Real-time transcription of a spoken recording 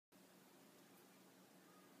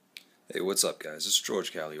Hey, what's up, guys? It's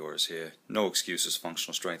George Gkalinoexcuses here. No Excuses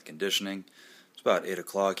Functional Strength Conditioning. It's about 8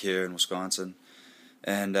 o'clock here in Wisconsin.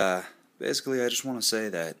 And basically, I just want to say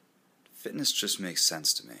that fitness just makes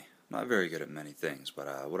sense to me. I'm not very good at many things,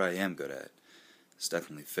 but what I am good at is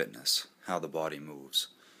definitely fitness, how the body moves,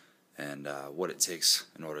 and what it takes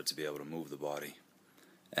in order to be able to move the body.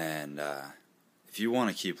 And if you want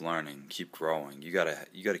to keep learning, keep growing, you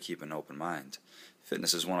gotta keep an open mind.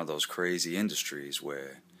 Fitness is one of those crazy industries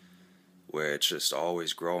where it's just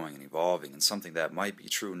always growing and evolving, and something that might be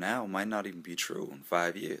true now might not even be true in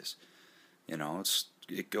 5 years.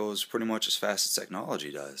 It goes pretty much as fast as technology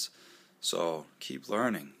does. So keep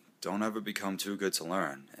learning. Don't ever become too good to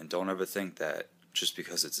learn, and don't ever think that just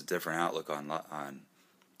because it's a different outlook on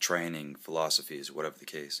training, philosophies, whatever the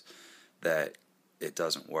case, that it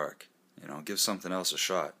doesn't work. Give something else a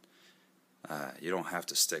shot. You don't have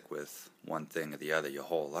to stick with one thing or the other your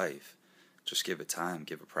whole life. Just give it time,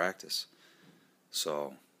 give it practice.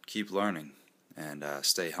 So keep learning and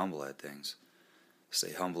stay humble at things.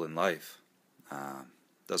 Stay humble in life.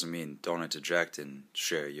 Doesn't mean don't interject and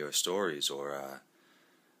share your stories or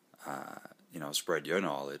spread your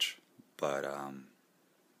knowledge. But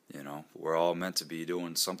we're all meant to be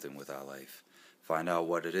doing something with our life. Find out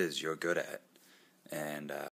what it is you're good at, and